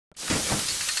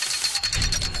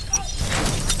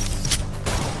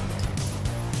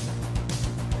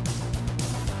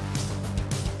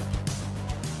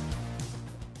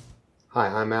Hi,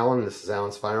 I'm Alan. This is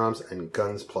AlansFirearms and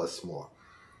Guns Plus More.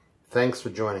 Thanks for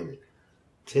joining me.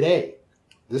 Today,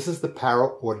 this is the Para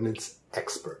Ordinance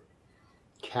Expert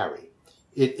carry.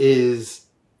 It is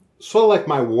sort of like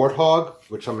my Warthog,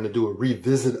 which I'm going to do a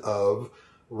revisit of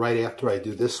right after I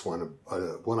do this one,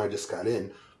 one I just got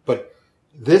in. But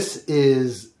this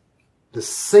is the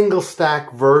single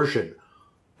stack version.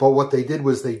 But what they did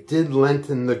was they did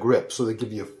lengthen the grip. So they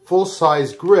give you a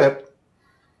full-size grip,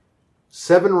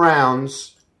 7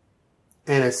 rounds,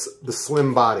 and it's the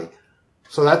slim body.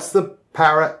 So that's the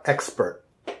Para Expert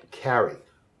carry.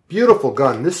 Beautiful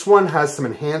gun. This one has some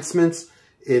enhancements.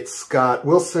 It's got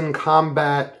Wilson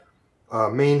Combat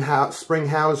main spring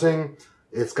housing.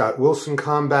 It's got Wilson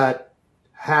Combat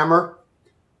hammer,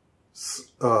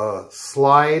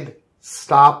 slide,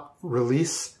 stop,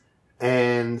 release,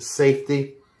 and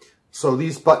safety. So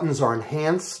these buttons are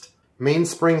enhanced. Main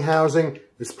spring housing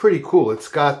is pretty cool. It's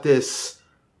got this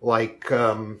like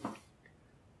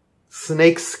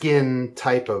snake skin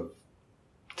type of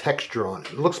texture on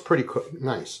it. It looks pretty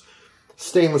nice.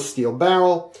 Stainless steel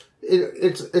barrel.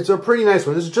 It's a pretty nice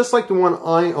one. This is just like the one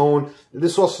I own.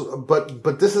 This also,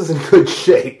 but this is in good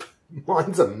shape.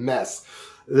 Mine's a mess.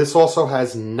 This also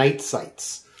has night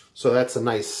sights, so that's a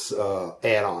nice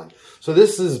add-on. So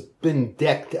this has been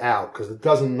decked out because it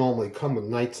doesn't normally come with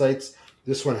night sights.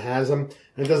 This one has them,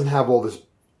 and it doesn't have all this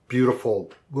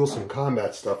beautiful Wilson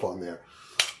Combat stuff on there.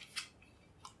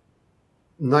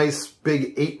 Nice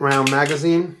big 8-round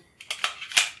magazine.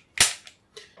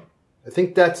 I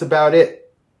think that's about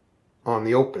it on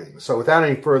the opening. So without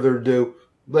any further ado,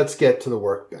 let's get to the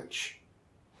workbench.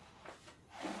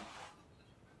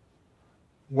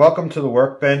 Welcome to the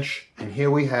workbench, and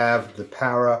here we have the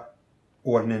Para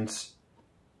Ordinance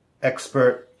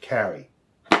Expert Carry.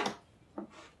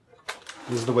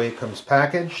 This is the way it comes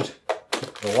packaged.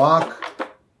 The lock,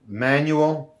 the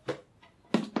manual,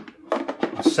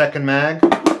 the second mag,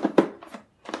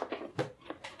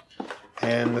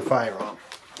 and the firearm.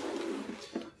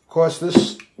 Of course,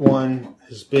 this one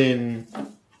has been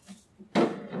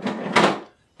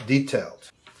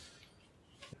detailed.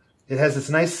 It has this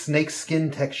nice snake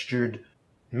skin textured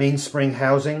mainspring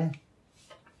housing.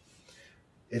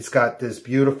 It's got this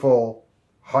beautiful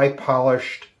high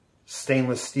polished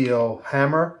stainless steel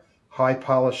hammer, high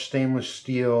polished stainless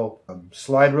steel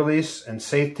slide release and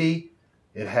safety.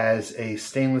 It has a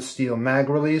stainless steel mag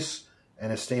release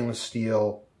and a stainless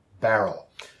steel barrel,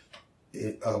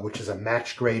 which is a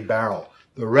match grade barrel.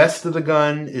 The rest of the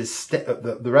gun is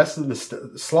the rest of the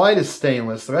slide is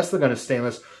stainless. The rest of the gun is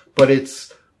stainless, but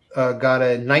it's got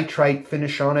a nitride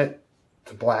finish on it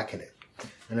to blacken it,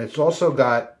 and it's also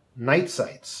got night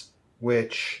sights.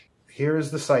 Which here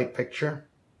is the sight picture.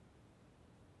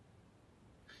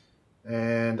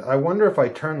 And I wonder if I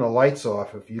turn the lights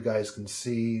off if you guys can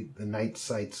see the night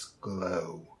sights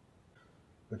glow,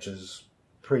 which is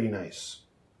pretty nice.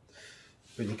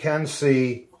 But you can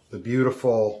see the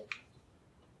beautiful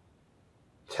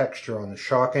texture on the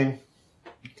shocking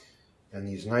and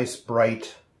these nice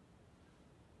bright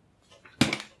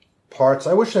parts.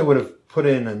 I wish I would have put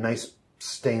in a nice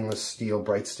stainless steel,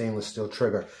 bright stainless steel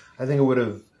trigger. I think it would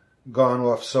have gone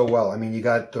off so well. I mean, you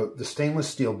got the stainless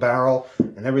steel barrel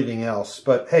and everything else.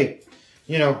 But hey,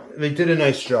 you know, they did a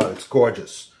nice job. It's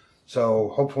gorgeous. So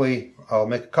hopefully I'll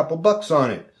make a couple bucks on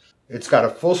it. It's got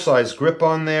a full-size grip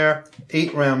on there,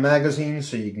 8-round magazine,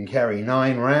 so you can carry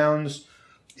 9 rounds.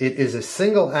 It is a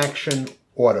single action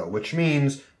auto, which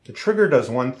means the trigger does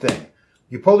one thing.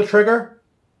 You pull the trigger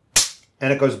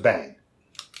and it goes bang.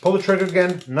 Pull the trigger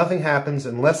again, nothing happens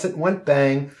unless it went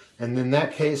bang, and in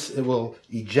that case, it will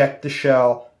eject the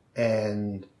shell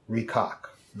and recock,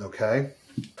 okay?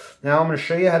 Now I'm going to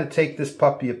show you how to take this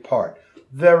puppy apart.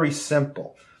 Very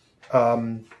simple.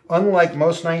 Unlike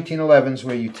most 1911s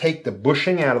where you take the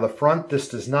bushing out of the front, this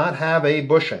does not have a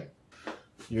bushing.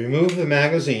 You remove the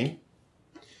magazine.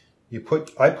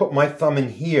 I put my thumb in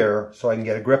here so I can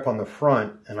get a grip on the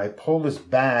front, and I pull this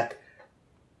back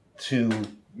to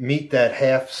meet that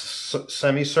half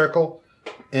semicircle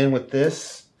in with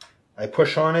this. I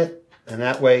push on it, and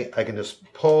that way I can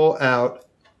just pull out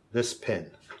this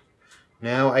pin.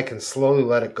 Now I can slowly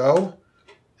let it go,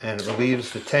 and it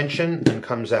relieves the tension and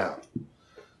comes out.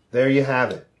 There you have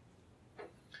it.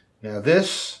 Now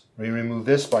this, we remove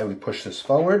this by we push this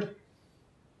forward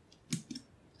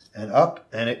and up,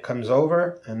 and it comes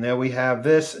over, and there we have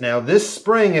this. Now this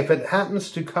spring, if it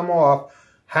happens to come off,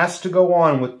 has to go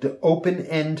on with the open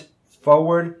end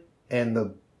forward and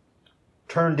the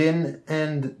turned in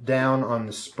end down on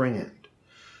the spring end.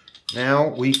 Now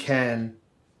we can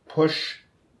push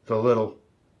the little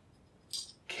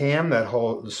cam,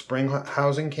 the spring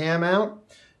housing cam out,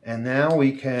 And now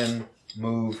we can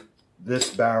move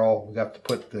this barrel. We have to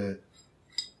put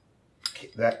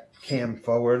that cam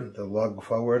forward, the lug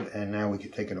forward, and now we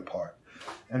can take it apart.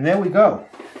 And there we go.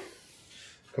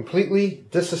 Completely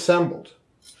disassembled.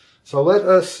 So let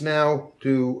us now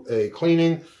do a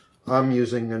cleaning. I'm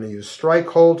going to use Strike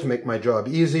Hold to make my job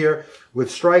easier.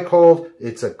 With Strike Hold,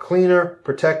 it's a cleaner,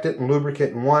 protectant, and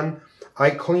lubricant in one.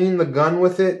 I clean the gun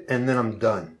with it, and then I'm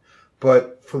done.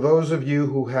 But for those of you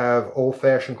who have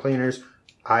old-fashioned cleaners,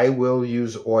 I will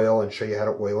use oil and show you how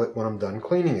to oil it when I'm done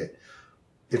cleaning it.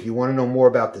 If you want to know more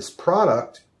about this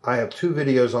product, I have 2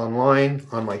 videos online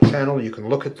on my channel. You can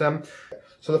look at them.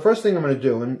 So the first thing I'm going to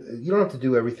do, and you don't have to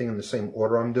do everything in the same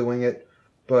order I'm doing it,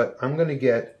 but I'm going to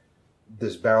get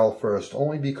this barrel first,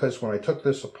 only because when I took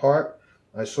this apart,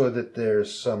 I saw that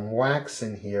there's some wax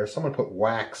in here. Someone put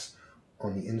wax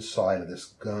on the inside of this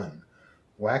gun.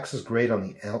 Wax is great on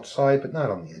the outside, but not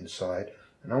on the inside.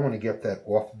 And I want to get that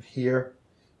off of here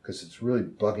because it's really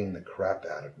bugging the crap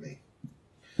out of me.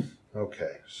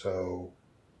 Okay, so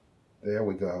there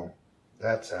we go.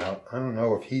 That's out. I don't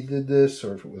know if he did this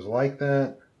or if it was like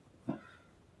that.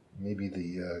 Maybe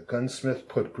the gunsmith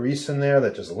put grease in there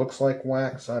that just looks like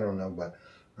wax. I don't know, but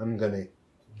I'm going to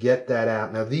get that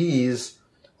out. Now these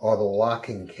are the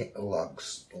locking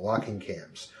lugs, the locking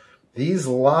cams. These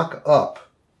lock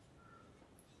up.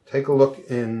 Take a look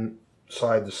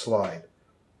inside the slide.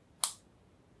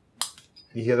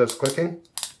 You hear those clicking?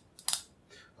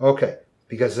 Okay,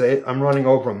 because I'm running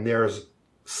over them. There's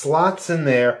slots in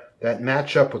there that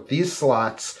match up with these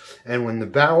slots, and when the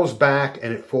barrel's back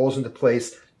and it falls into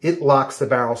place, it locks the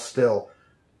barrel still,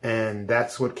 and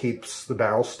that's what keeps the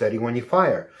barrel steady when you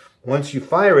fire. Once you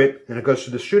fire it and it goes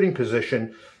to the shooting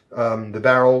position, the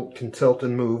barrel can tilt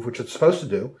and move, which it's supposed to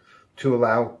do, to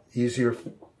allow easier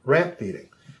ramp feeding.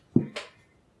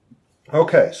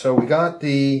 Okay, so we got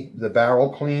the barrel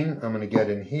clean. I'm going to get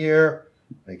in here,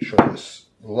 make sure this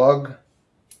lug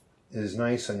is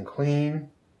nice and clean.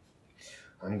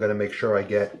 I'm going to make sure I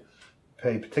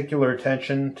pay particular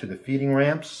attention to the feeding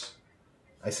ramps.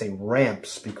 I say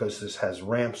ramps because this has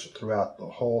ramps throughout the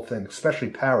whole thing, especially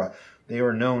Para. They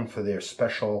are known for their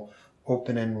special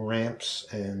open-end ramps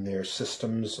and their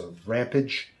systems of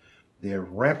rampage. They're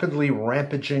rapidly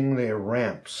rampaging their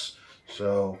ramps.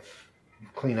 So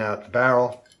clean out the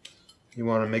barrel. You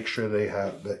want to make sure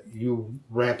that you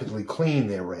rapidly clean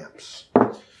their ramps.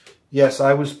 Yes,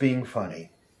 I was being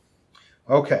funny.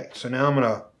 Okay, so now I'm going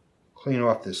to clean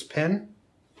off this pin.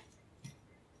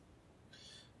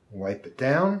 Wipe it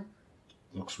down.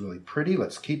 Looks really pretty.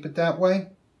 Let's keep it that way.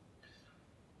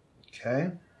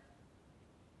 Okay.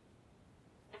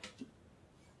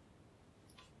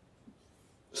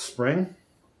 Spring.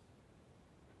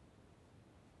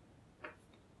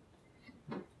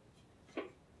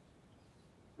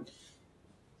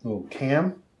 Little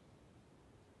cam.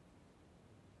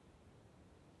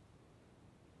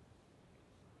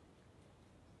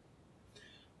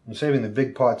 I'm saving the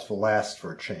big parts for last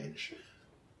for a change.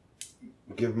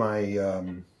 Give it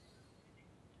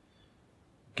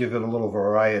a little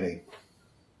variety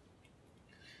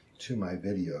to my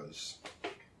videos.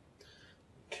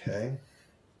 Okay.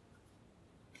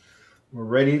 We're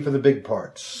ready for the big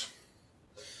parts.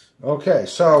 Okay,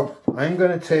 so I'm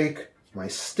going to take my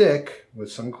stick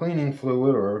with some cleaning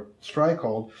fluid or Strike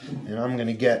Hold, and I'm going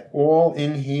to get all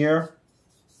in here.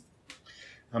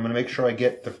 I'm going to make sure I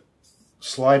get the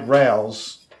slide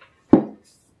rails.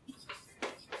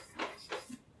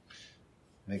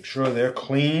 Make sure they're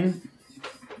clean,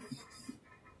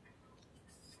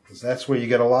 because that's where you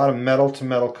get a lot of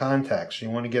metal-to-metal contacts. You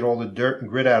want to get all the dirt and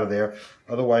grit out of there.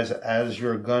 Otherwise, as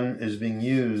your gun is being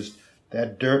used,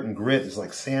 that dirt and grit is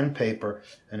like sandpaper,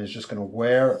 and it's just going to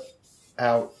wear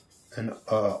out and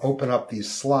open up these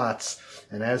slots.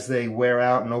 And as they wear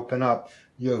out and open up,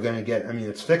 you're going to get, I mean,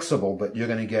 it's fixable, but you're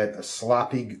going to get a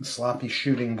sloppy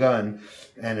shooting gun.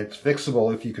 And it's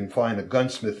fixable if you can find a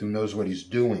gunsmith who knows what he's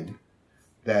doing,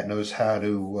 that knows how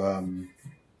to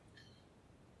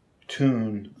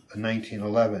tune a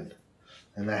 1911.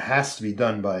 And that has to be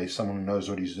done by someone who knows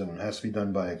what he's doing. It has to be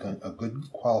done by a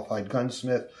good qualified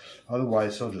gunsmith.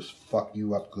 Otherwise, he'll just fuck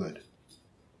you up good.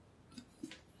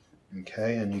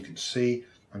 Okay, and you can see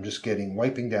I'm just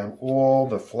wiping down all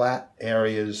the flat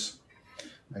areas.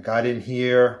 I got in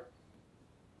here.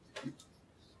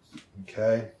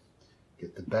 Okay,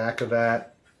 get the back of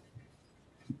that.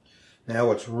 Now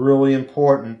what's really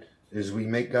important is we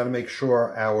got to make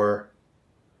sure our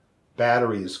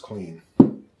battery is clean.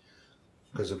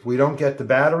 Because if we don't get the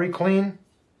battery clean,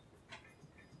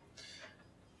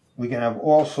 we can have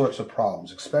all sorts of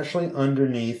problems, especially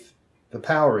underneath the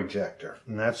power ejector.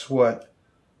 And that's what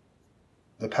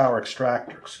the power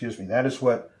extractor, excuse me. That is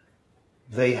what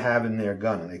they have in their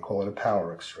gun, and they call it a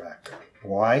power extractor.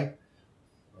 Why?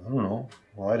 I don't know.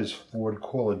 Why does Ford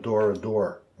call a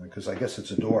door? Because I guess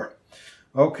it's a door.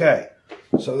 Okay,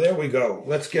 so there we go.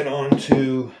 Let's get on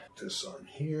to this on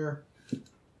here.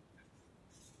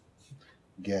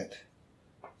 Get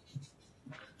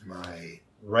my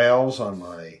rails on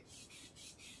my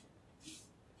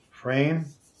frame,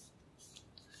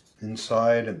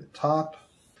 inside and the top.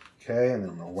 Okay, and then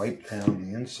I'm going to wipe down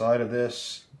the inside of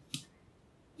this.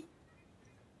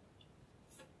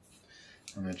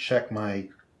 I'm going to check my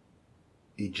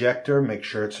ejector, make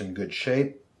sure it's in good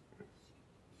shape.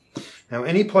 Now,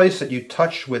 any place that you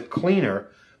touch with cleaner,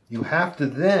 you have to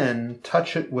then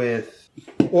touch it with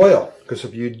oil, because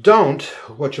if you don't,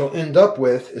 what you'll end up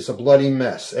with is a bloody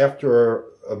mess. After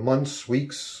a month,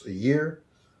 weeks, a year,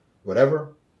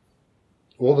 whatever,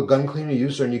 all the gun cleaner you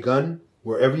use on your gun,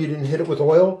 wherever you didn't hit it with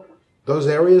oil, those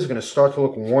areas are going to start to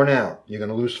look worn out. You're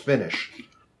going to lose finish.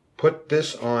 Put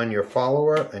this on your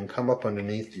follower and come up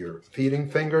underneath your feeding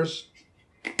fingers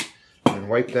and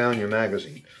wipe down your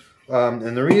magazine.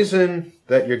 And the reason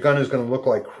that your gun is going to look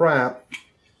like crap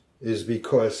is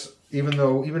because even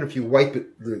if you wipe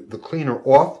it, the cleaner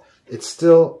off, it's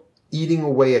still eating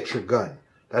away at your gun.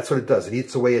 That's what it does. It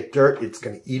eats away at dirt. It's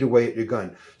going to eat away at your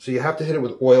gun. So you have to hit it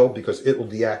with oil because it will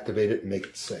deactivate it and make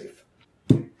it safe.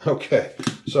 Okay,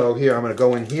 so here I'm going to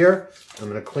go in here. I'm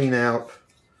going to clean out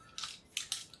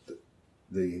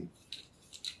the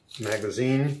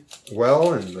magazine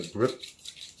well and the grip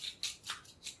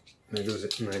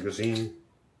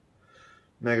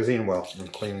magazine well. I'm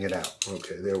cleaning it out.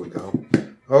 Okay, there we go.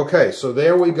 Okay, so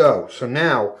there we go. So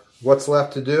now what's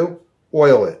left to do?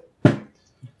 Oil it.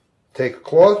 Take a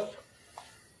cloth,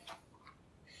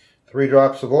 3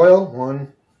 drops of oil,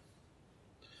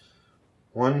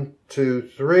 1, 2,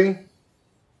 3.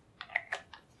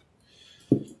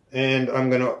 And I'm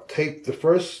going to take the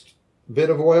first bit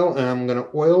of oil and I'm going to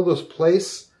oil this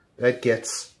place that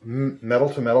gets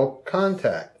metal-to-metal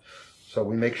contact. So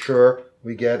we make sure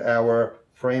we get our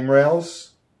frame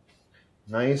rails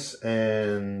nice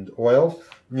and oiled.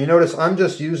 And you notice I'm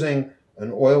just using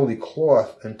an oily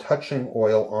cloth and touching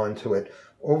oil onto it.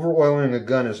 Over-oiling a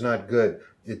gun is not good.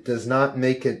 It does not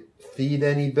make it feed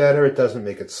any better. It doesn't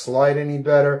make it slide any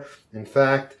better. In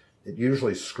fact, it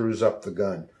usually screws up the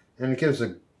gun. And it gives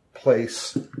a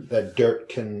place that dirt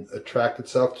can attract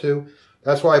itself to.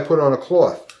 That's why I put it on a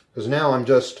cloth, because now I'm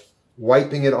just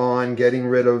wiping it on, getting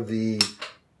rid of the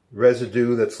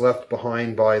residue that's left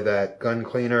behind by that gun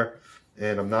cleaner,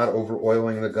 and I'm not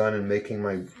over-oiling the gun and making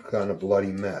my gun a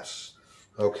bloody mess.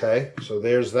 Okay, so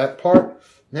there's that part.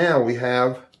 Now we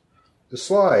have the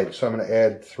slide. So I'm going to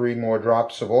add 3 more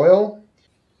drops of oil.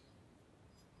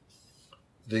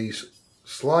 These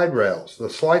slide rails, the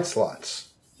slide slots.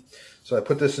 So I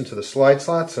put this into the slide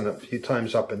slots and a few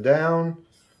times up and down,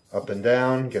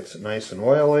 gets it nice and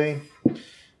oily.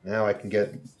 Now I can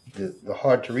get the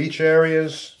hard to reach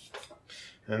areas,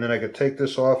 and then I could take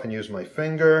this off and use my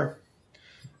finger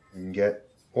and get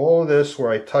all of this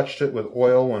where I touched it with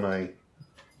oil when I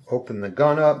opened the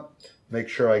gun up. Make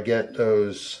sure I get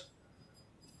those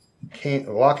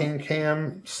locking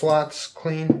cam slots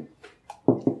clean.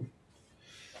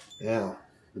 Now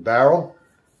the barrel,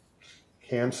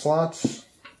 cam slots,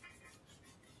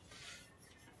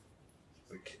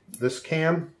 this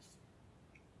cam,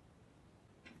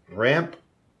 ramp.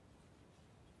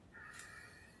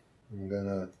 I'm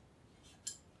gonna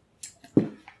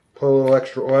put a little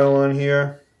extra oil on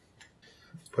here,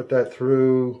 put that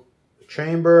through the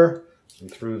chamber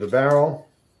and through the barrel,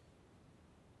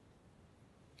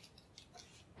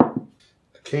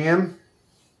 the cam,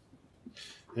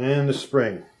 and the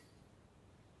spring.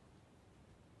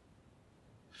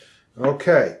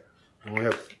 Okay,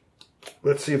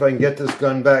 let's see if I can get this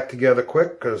gun back together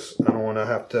quick, because I don't want to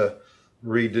have to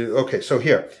redo. Okay, so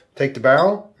here, take the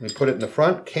barrel, we put it in the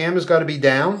front. Cam has got to be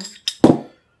down.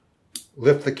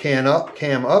 Lift the cam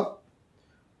up.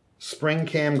 Spring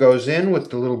cam goes in with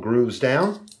the little grooves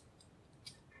down.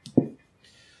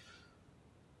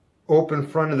 Open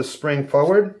front of the spring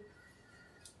forward.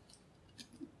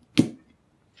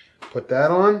 Put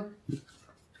that on.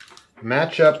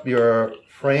 Match up your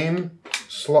frame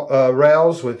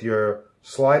rails with your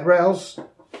slide rails.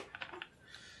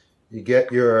 You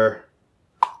get your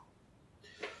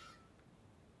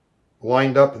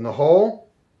lined up in the hole.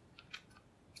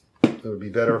 It would be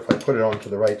better if I put it onto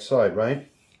the right side, right?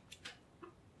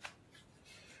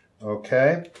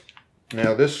 Okay.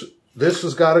 Now this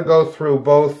has got to go through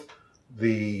both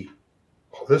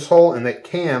this hole and that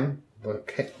cam,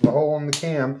 the hole in the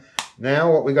cam.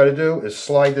 Now what we got to do is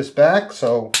slide this back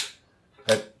so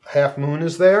that half moon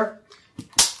is there.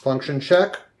 Function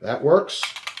check. That works.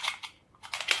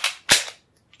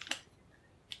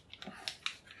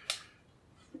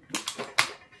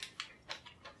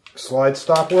 Slide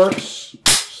stop works.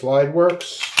 Slide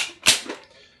works.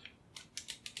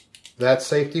 That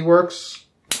safety works.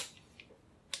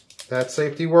 That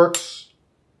safety works.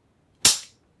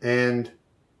 And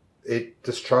it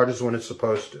discharges when it's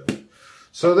supposed to.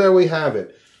 So there we have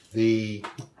it. The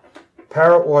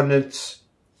Para Ordinance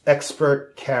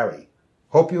Expert Carry.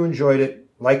 Hope you enjoyed it.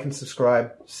 Like and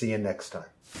subscribe. See you next time.